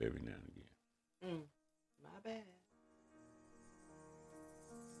every now and again. My bad.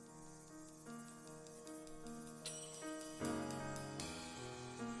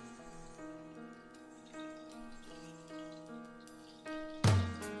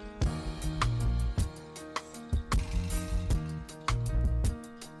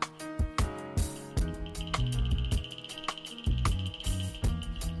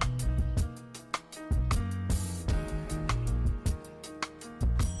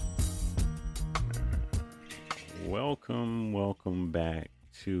 Welcome back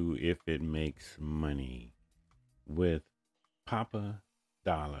to If It Makes Money with Poppa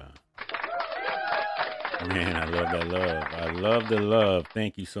Dollar. Man, I love that love. I love the love.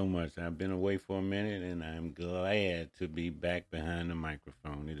 Thank you so much. I've been away for a minute and I'm glad to be back behind the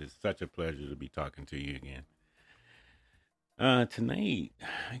microphone. It is such a pleasure to be talking to you again. Tonight,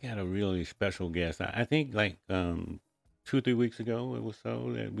 I got a really special guest. I think like 2 or 3 weeks ago, it was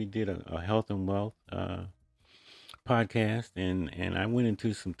so that we did a health and wealth podcast, and I went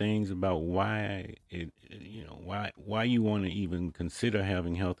into some things about why why you want to even consider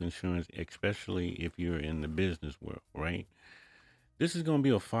having health insurance, especially if you're in the business world, right? This is going to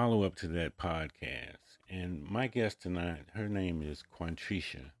be a follow up to that podcast, and my guest tonight, her name is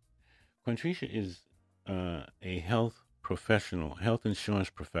Quantricia. Quantricia is a health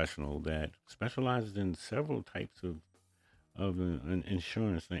insurance professional that specializes in several types of an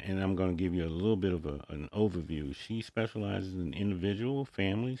insurance, and I'm going to give you a little bit of an overview. She specializes in individual,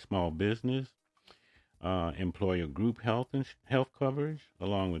 family, small business, employer group health coverage,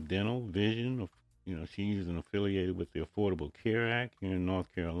 along with dental, vision. She's affiliated with the Affordable Care Act here in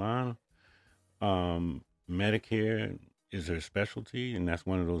North Carolina. Medicare is her specialty, and that's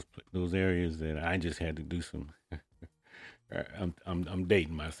one of those areas that I just had to do some. I'm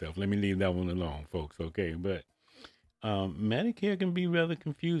dating myself. Let me leave that one alone, folks. Okay, but Medicare can be rather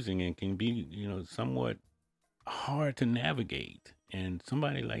confusing and can be, somewhat hard to navigate. And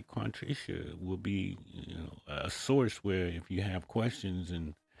somebody like Quantricia will be, a source where if you have questions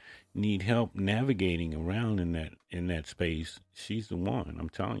and need help navigating around in that space, she's the one. I'm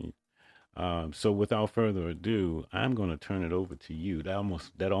telling you. So without further ado, I'm going to turn it over to you.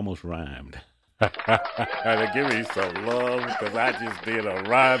 That almost rhymed. Give me some love because I just did a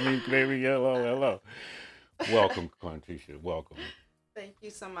rhyming, baby. Hello. Welcome, Quantricia. Welcome. Thank you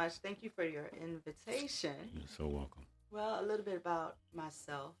so much. Thank you for your invitation. You're so welcome. Well, a little bit about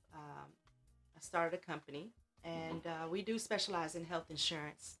myself. I started a company, and we do specialize in health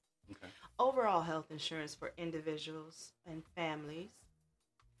insurance. Okay. Overall health insurance for individuals and families,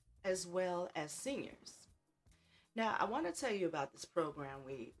 as well as seniors. Now, I want to tell you about this program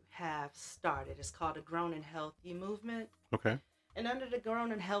we have started. It's called the Grown and Healthy Movement. Okay. And under the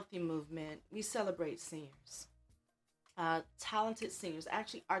Grown and Healthy Movement, we celebrate seniors. Talented seniors,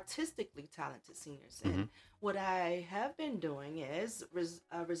 actually artistically talented seniors. And what I have been doing is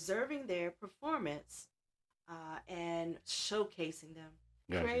reserving their performance and showcasing them,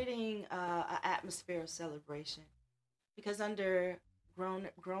 creating an atmosphere of celebration. Because under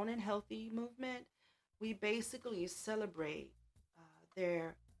Grown and Healthy Movement, we basically celebrate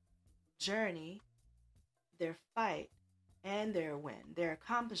their journey, their fight, and their win, their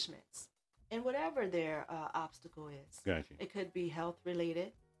accomplishments, and whatever their obstacle is. Gotcha. It could be health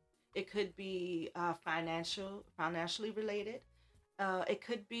related. It could be financially related. It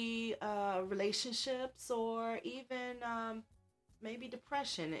could be relationships or even maybe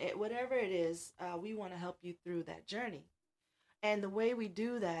depression. Whatever it is, we want to help you through that journey. And the way we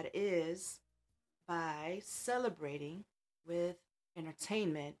do that is by celebrating with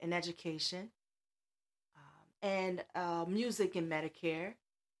entertainment and education and music and Medicare.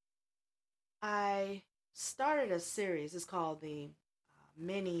 I started a series. It's called the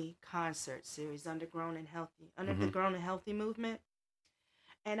mini concert series under the Grown and Healthy Movement.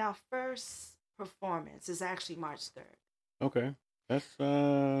 And our first performance is actually March 3rd. Okay. That's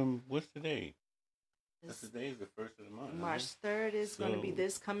what's the date? That's the day is the first of the month. March 3rd is going to be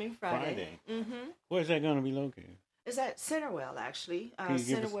this coming Friday. Where's that going to be located? It's at Centerwell, actually.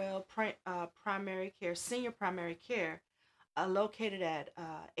 Centerwell Primary Care, Senior Primary Care, located at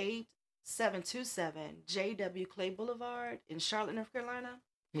 8727 J.W. Clay Boulevard in Charlotte, North Carolina.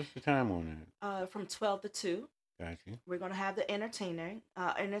 What's the time on that? From 12 to 2. Gotcha. We're going to have the entertainment.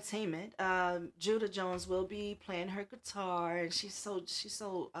 Judah Jones will be playing her guitar, and she's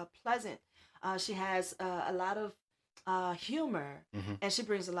so pleasant. She has a lot of humor, and she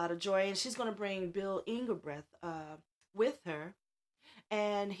brings a lot of joy. And she's going to bring Bill Ingebreth with her,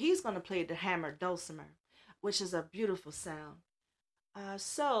 and he's going to play the hammered dulcimer, which is a beautiful sound.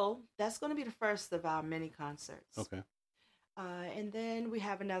 So that's going to be the first of our mini concerts. Okay. And then we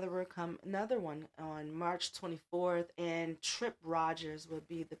have another one on March 24th, and Trip Rogers will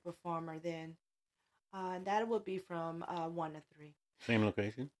be the performer then. And that will be from 1 to 3. Same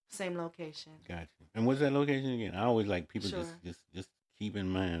location? Same location. Gotcha. And what's that location again? I always like people Sure. just keep in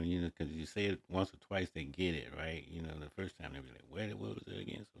mind, because you say it once or twice, they get it, right? The first time they be like, what was it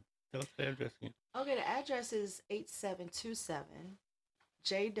again? So tell us the address again. Okay, the address is 8727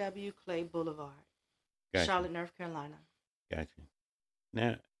 J.W. Clay Boulevard, Gotcha. Charlotte, North Carolina. Gotcha.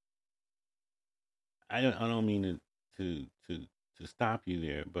 Now, I don't mean to stop you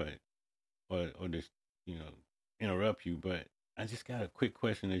there, but or just interrupt you, but I just got a quick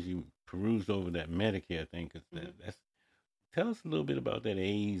question as you perused over that Medicare thing, because that's tell us a little bit about that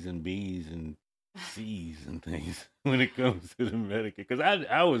A's and B's and C's and things when it comes to the Medicare, because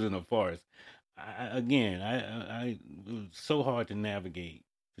I was in a farce. It was so hard to navigate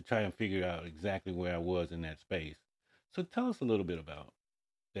to try and figure out exactly where I was in that space. So tell us a little bit about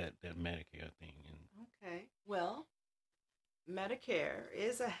that Medicare thing. Okay. Well, Medicare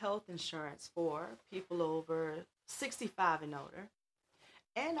is a health insurance for people over 65 and older,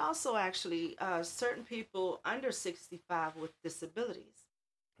 and also actually certain people under 65 with disabilities.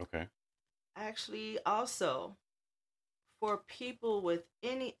 Okay. Actually, also for people with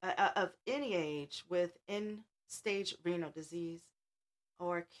any of any age with end-stage renal disease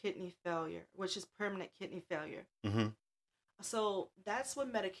or kidney failure, which is permanent kidney failure. Mm-hmm. So that's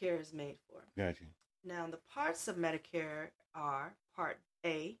what Medicare is made for. Gotcha. Now, the parts of Medicare are Part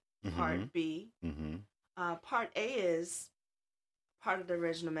A, Mm-hmm. Part B. Mm-hmm. Part A is part of the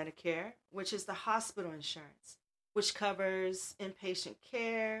original Medicare, which is the hospital insurance, which covers inpatient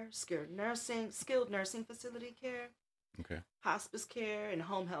care, skilled nursing facility care, Okay. hospice care, and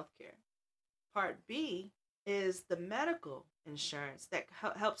home health care. Part B is the medical insurance that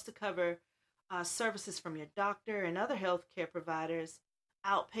helps to cover services from your doctor and other health care providers,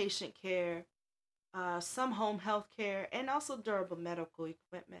 outpatient care, some home health care, and also durable medical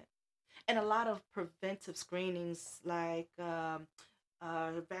equipment. And a lot of preventive screenings like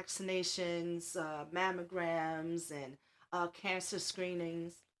vaccinations, mammograms, and cancer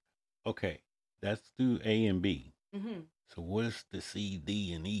screenings. Okay. That's through A and B. Mm-hmm. So what's the C,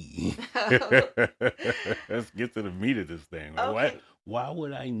 D, and E? Let's get to the meat of this thing. Right? Okay. Why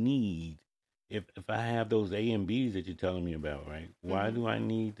would I need, if I have those A and B's that you're telling me about, right? Why do I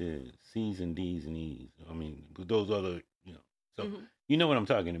need the C's and D's and E's? I mean, those other, so you know what I'm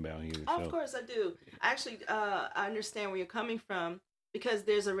talking about here. Of course I do. Actually, I understand where you're coming from because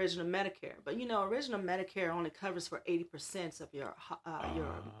there's original Medicare. But, original Medicare only covers for 80% of your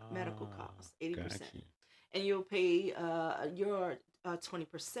medical costs, 80%. Gotcha. And you'll pay your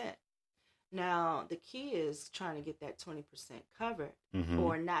 20%. Now, the key is trying to get that 20% covered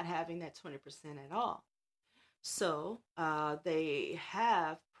or not having that 20% at all. So they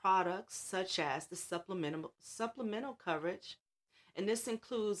have products such as the supplemental coverage, and this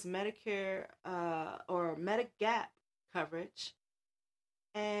includes Medicare or Medigap coverage.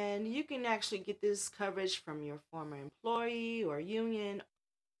 And you can actually get this coverage from your former employee or union,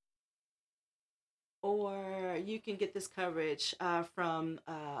 or you can get this coverage from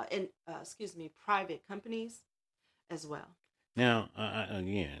private companies as well. Now,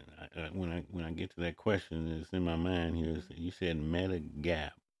 when I get to that question, it's in my mind here. You said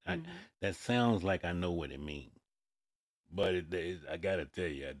Medigap. That sounds like I know what it means, but I gotta tell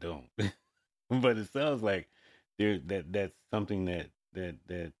you, I don't. But it sounds like that's something that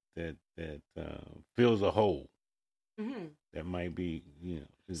fills a hole. Mm-hmm. That might be,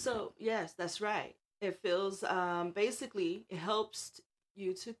 So yes, that's right. It fills basically it helps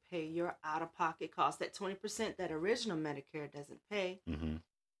you to pay your out-of-pocket costs. That 20% that original Medicare doesn't pay. Mm-hmm.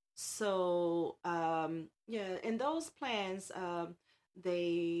 So in those plans,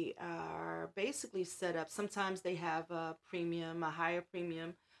 they are basically set up. Sometimes they have a higher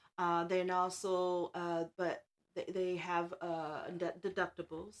premium. Then also, but they have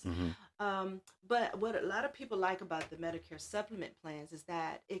deductibles. Mm-hmm. But what a lot of people like about the Medicare supplement plans is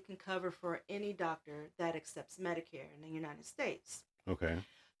that it can cover for any doctor that accepts Medicare in the United States. Okay.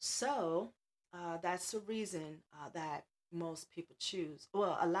 So that's the reason that most people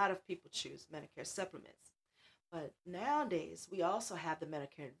a lot of people choose Medicare supplements. But nowadays, we also have the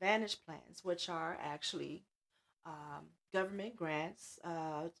Medicare Advantage plans, which are actually government grants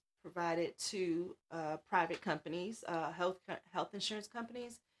provided to private companies, health insurance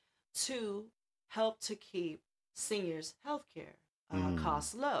companies, to help to keep seniors' health care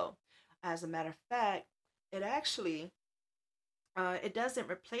costs low. As a matter of fact, it actually it doesn't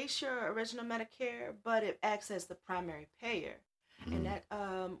replace your original Medicare, but it acts as the primary payer. And Mm-hmm. that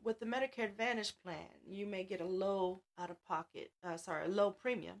with the Medicare Advantage plan, you may get a low out of pocket, a low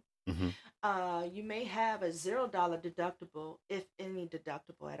premium. Mm-hmm. You may have a $0 deductible, if any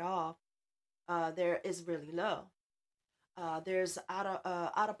deductible at all. There is really low. There's out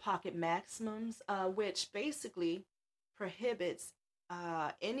of pocket maximums, which basically prohibits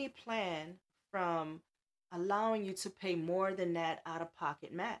any plan from allowing you to pay more than that out of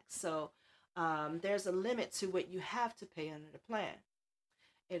pocket max. So there's a limit to what you have to pay under the plan.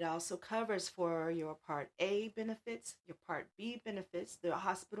 It also covers for your Part A benefits, your Part B benefits, the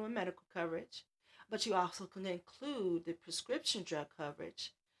hospital and medical coverage, but you also can include the prescription drug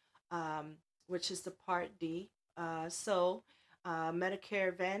coverage, which is the Part D. Medicare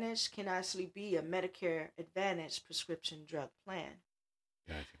Advantage can actually be a Medicare Advantage prescription drug plan.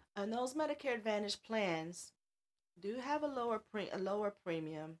 Gotcha. And those Medicare Advantage plans do have a lower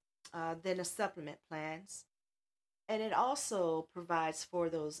premium than the supplement plans. And it also provides for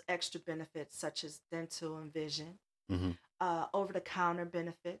those extra benefits such as dental and vision, Mm-hmm. over the counter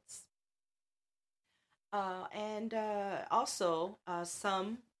benefits, and also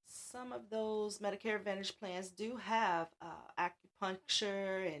some of those Medicare Advantage plans do have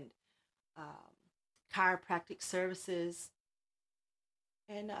acupuncture and um, chiropractic services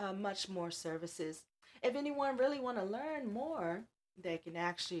and much more services. If anyone really want to learn more, they can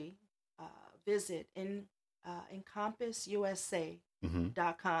actually visit in Encompass USA Mm-hmm.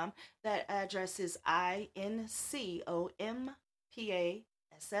 com. That address is INCOMPASS.com.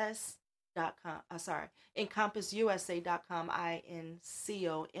 Sorry, EncompassUSA.com. Gotcha.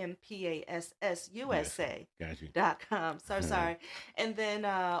 INCOMPASSUSA.com. So All right. sorry. And then,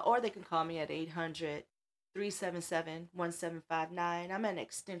 or they can call me at 800-377-1759. I'm at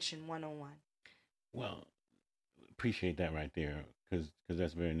extension 101. Well, appreciate that right there, because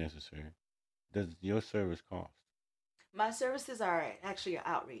that's very necessary. Does your service cost? My services are actually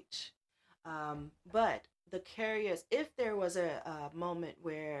outreach. But the carriers, if there was a moment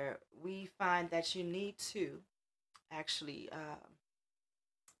where we find that you need to actually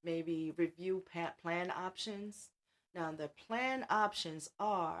maybe review plan options. Now, the plan options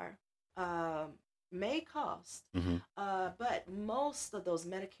are may cost, Mm-hmm. but most of those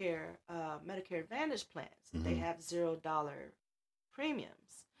Medicare Advantage plans, they Mm-hmm. have $0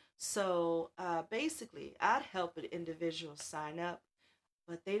 premiums. So basically, I'd help an individual sign up,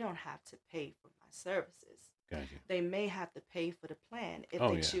 but they don't have to pay for my services. Gotcha. They may have to pay for the plan if Oh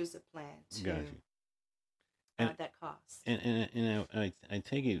they yeah. choose a plan to Gotcha. And that cost. I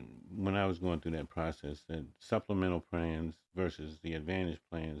take it when I was going through that process that supplemental plans versus the advantage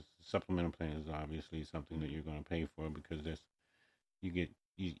plans. Supplemental plans is obviously something that you're going to pay for because you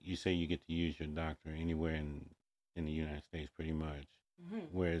say you get to use your doctor anywhere in the United States pretty much. Mm-hmm.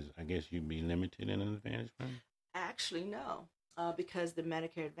 Whereas I guess you'd be limited in an advantage plan. Actually, no, because the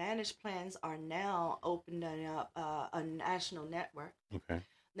Medicare Advantage plans are now opening up a national network. Okay.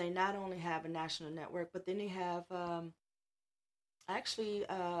 They not only have a national network, but then they have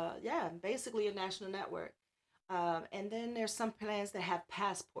basically a national network. And then there's some plans that have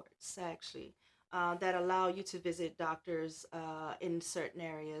passports, actually, that allow you to visit doctors in certain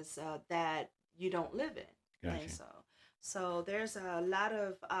areas that you don't live in. Gotcha. And so there's a lot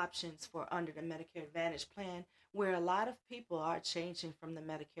of options for under the Medicare Advantage plan, where a lot of people are changing from the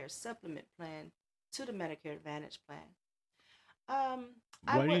Medicare Supplement plan to the Medicare Advantage plan. Um,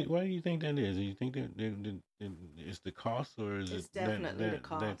 I would. Why do you think that is? Do you think that it's the cost, or is it It's definitely the that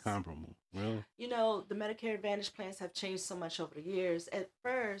cost. comparable? Really? You know, the Medicare Advantage plans have changed so much over the years. At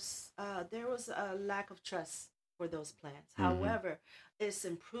first, there was a lack of trust for those plans. Mm-hmm. However, it's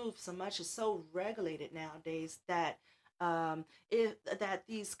improved so much. It's so regulated nowadays that that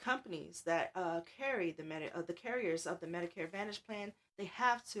these companies that carry the carriers of the Medicare Advantage plan, they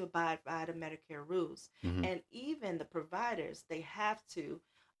have to abide by the Medicare rules, Mm-hmm. and even the providers, they have to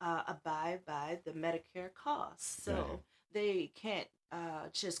abide by the Medicare costs. Gotcha. So they can't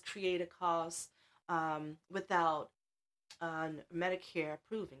just create a cost without Medicare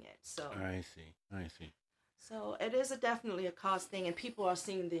approving it. I see. I see. So it is definitely a cost thing, and people are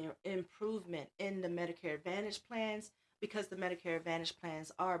seeing the improvement in the Medicare Advantage plans because the Medicare Advantage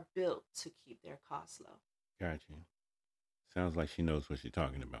plans are built to keep their costs low. Gotcha. Sounds like she knows what she's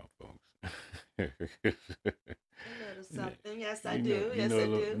talking about, folks. A little something, yes, I you do. know, Yes, I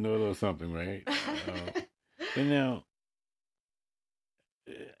do. know a little something, right? And now,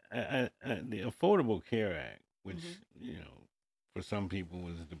 the Affordable Care Act, which Hmm. you know, for some people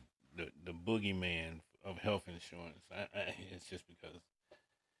was the boogeyman of health insurance. It's just because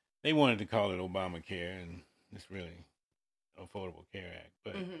they wanted to call it Obamacare, and it's really Affordable Care Act.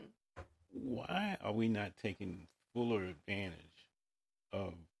 But Hmm. why are we not taking fuller advantage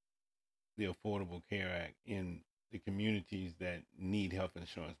of the Affordable Care Act in the communities that need health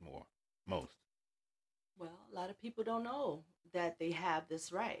insurance most? Well, a lot of people don't know that they have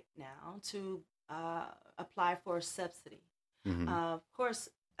this right now to apply for a subsidy. Mm-hmm. Of course,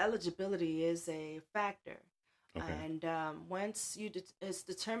 eligibility is a factor. Okay. And once it's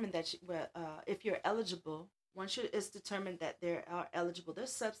determined that if you're eligible, it's determined that they are eligible, their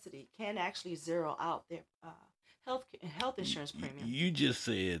subsidy can actually zero out their health insurance premium. You just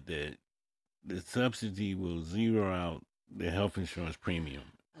said that the subsidy will zero out the health insurance premium.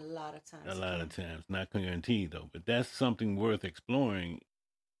 A lot of times. A lot of times, not guaranteed though, but that's something worth exploring,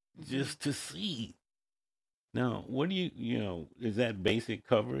 just to see. Now, what do is that basic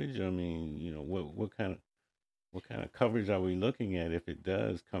coverage? I mean, what kind of coverage are we looking at if it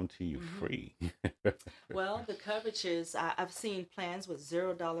does come to you free? Well, the coverage is I've seen plans with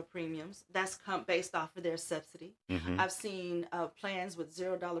 $0 premiums. That's based off of their subsidy. Mm-hmm. I've seen plans with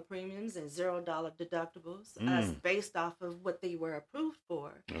 $0 premiums and $0 deductibles. That's based off of what they were approved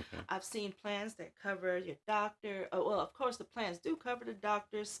for. Okay. I've seen plans that cover your doctor. Well, of course, the plans do cover the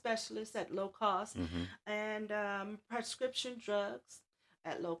doctor, specialists at low cost, and prescription drugs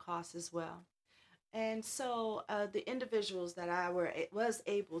at low cost as well. And so the individuals that I was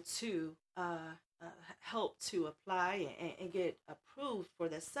able to help to apply and get approved for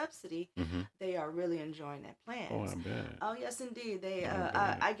the subsidy, they are really enjoying that plan. Oh, I bet. Oh, yes, indeed.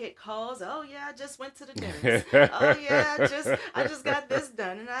 I get calls. Oh, yeah, I just went to the dentist. Oh, yeah, I just got this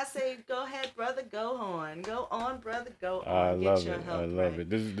done. And I say, go ahead, brother, go on. Go on, brother, go on. I love it. I love it.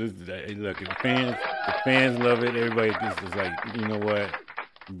 This look, the fans love it. Everybody, this is like, you know what?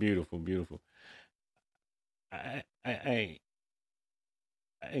 Beautiful, beautiful. I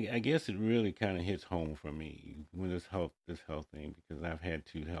guess it really kind of hits home for me when this health thing, because I've had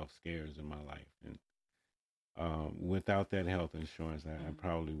 2 health scares in my life, and without that health insurance, I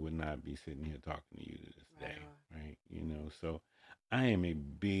probably would not be sitting here talking to you to this day, right? So I'm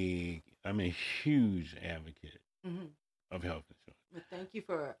a huge advocate of health insurance. Well, thank you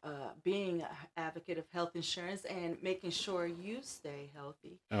for being an advocate of health insurance and making sure you stay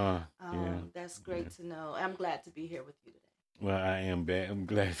healthy. That's great to know. I'm glad to be here with you today. Well, I'm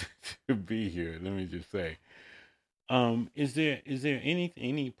glad to be here. Let me just say, is there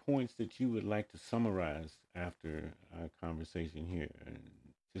any points that you would like to summarize after our conversation here,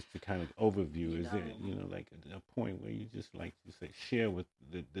 just to kind of overview? Is there like a point where you just like to share with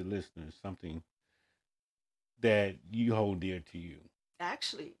the listeners something that you hold dear to you?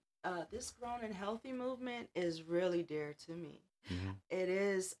 Actually, this Grown and Healthy movement is really dear to me. It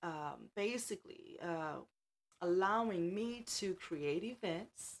is basically allowing me to create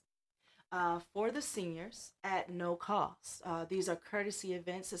events for the seniors at no cost. These are courtesy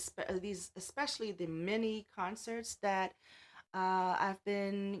events, especially the mini concerts that I've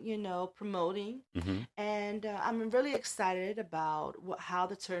been, promoting, and I'm really excited about how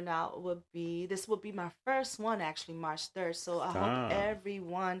the turnout will be. This will be my first one, actually, March 3rd. So I hope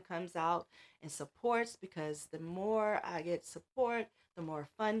everyone comes out and supports, because the more I get support, the more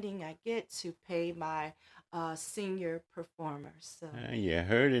funding I get to pay my senior performers. So you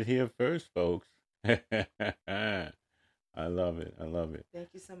heard it here first, folks. I love it. Thank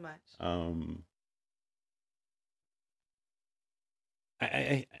you so much.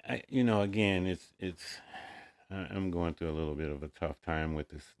 I again, it's I'm going through a little bit of a tough time with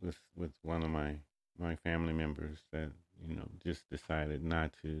this with one of my family members that just decided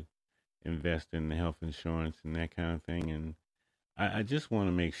not to invest in the health insurance and that kind of thing, and I just want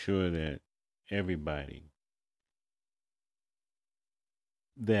to make sure that everybody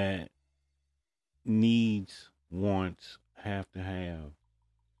that wants, have to have,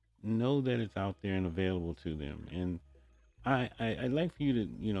 know that it's out there and available to them. And I'd like for you to,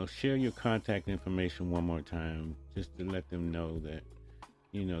 share your contact information one more time, just to let them know that,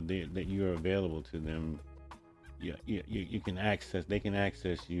 that you're available to them. You can they can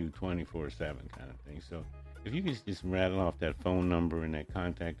access you 24/7 kind of thing. So if you could just rattle off that phone number and that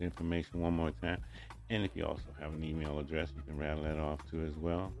contact information one more time. And if you also have an email address, you can rattle that off too as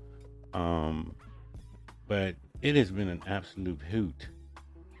well. But it has been an absolute hoot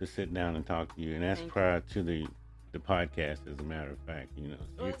to sit down and talk to you. And that's prior to the podcast, as a matter of fact.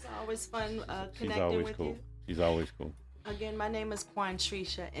 So it's always fun she's connecting always with cool. you. She's always cool. Again, my name is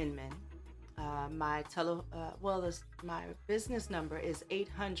Quantrisha Inman. My business number is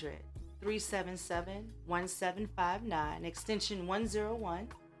 800-377-1759, extension 101.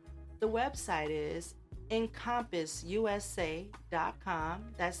 The website is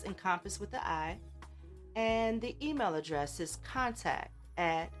EncompassUSA.com. That's Encompass with the I. And the email address is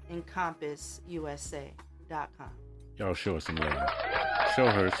contact@EncompassUSA.com. Y'all show her some love. Show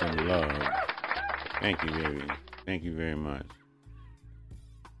her some love. Thank you, baby. Thank you very much.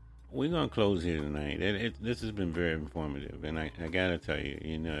 We're going to close here tonight. This has been very informative. And I got to tell you,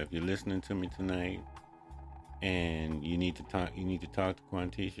 if you're listening to me tonight and you need to talk to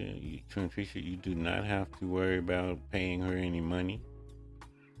Quantisha, you do not have to worry about paying her any money.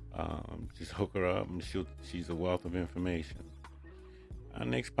 Just hook her up and she's a wealth of information. Our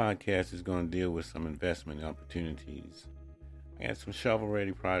next podcast is going to deal with some investment opportunities. I got some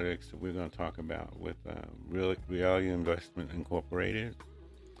shovel-ready projects that we're going to talk about with Reality Investment Incorporated.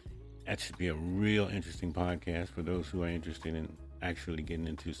 That should be a real interesting podcast for those who are interested in actually getting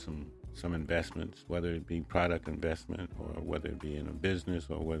into some investments, whether it be product investment or whether it be in a business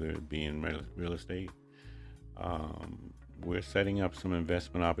or whether it be in real estate. We're setting up some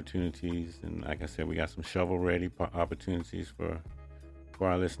investment opportunities, and like I said, we got some shovel-ready opportunities for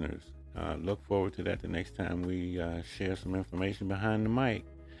our listeners. Look forward to that the next time we share some information behind the mic.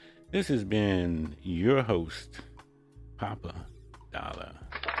 This has been your host, Poppa Dollar.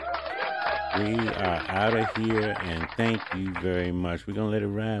 We are out of here, and thank you very much. We're going to let it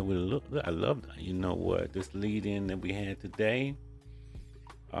ride with a look. I love that. You know what? This lead in that we had today,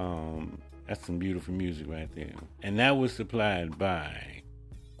 that's some beautiful music right there. And that was supplied by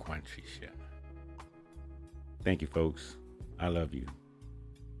Quantisha. Thank you, folks. I love you.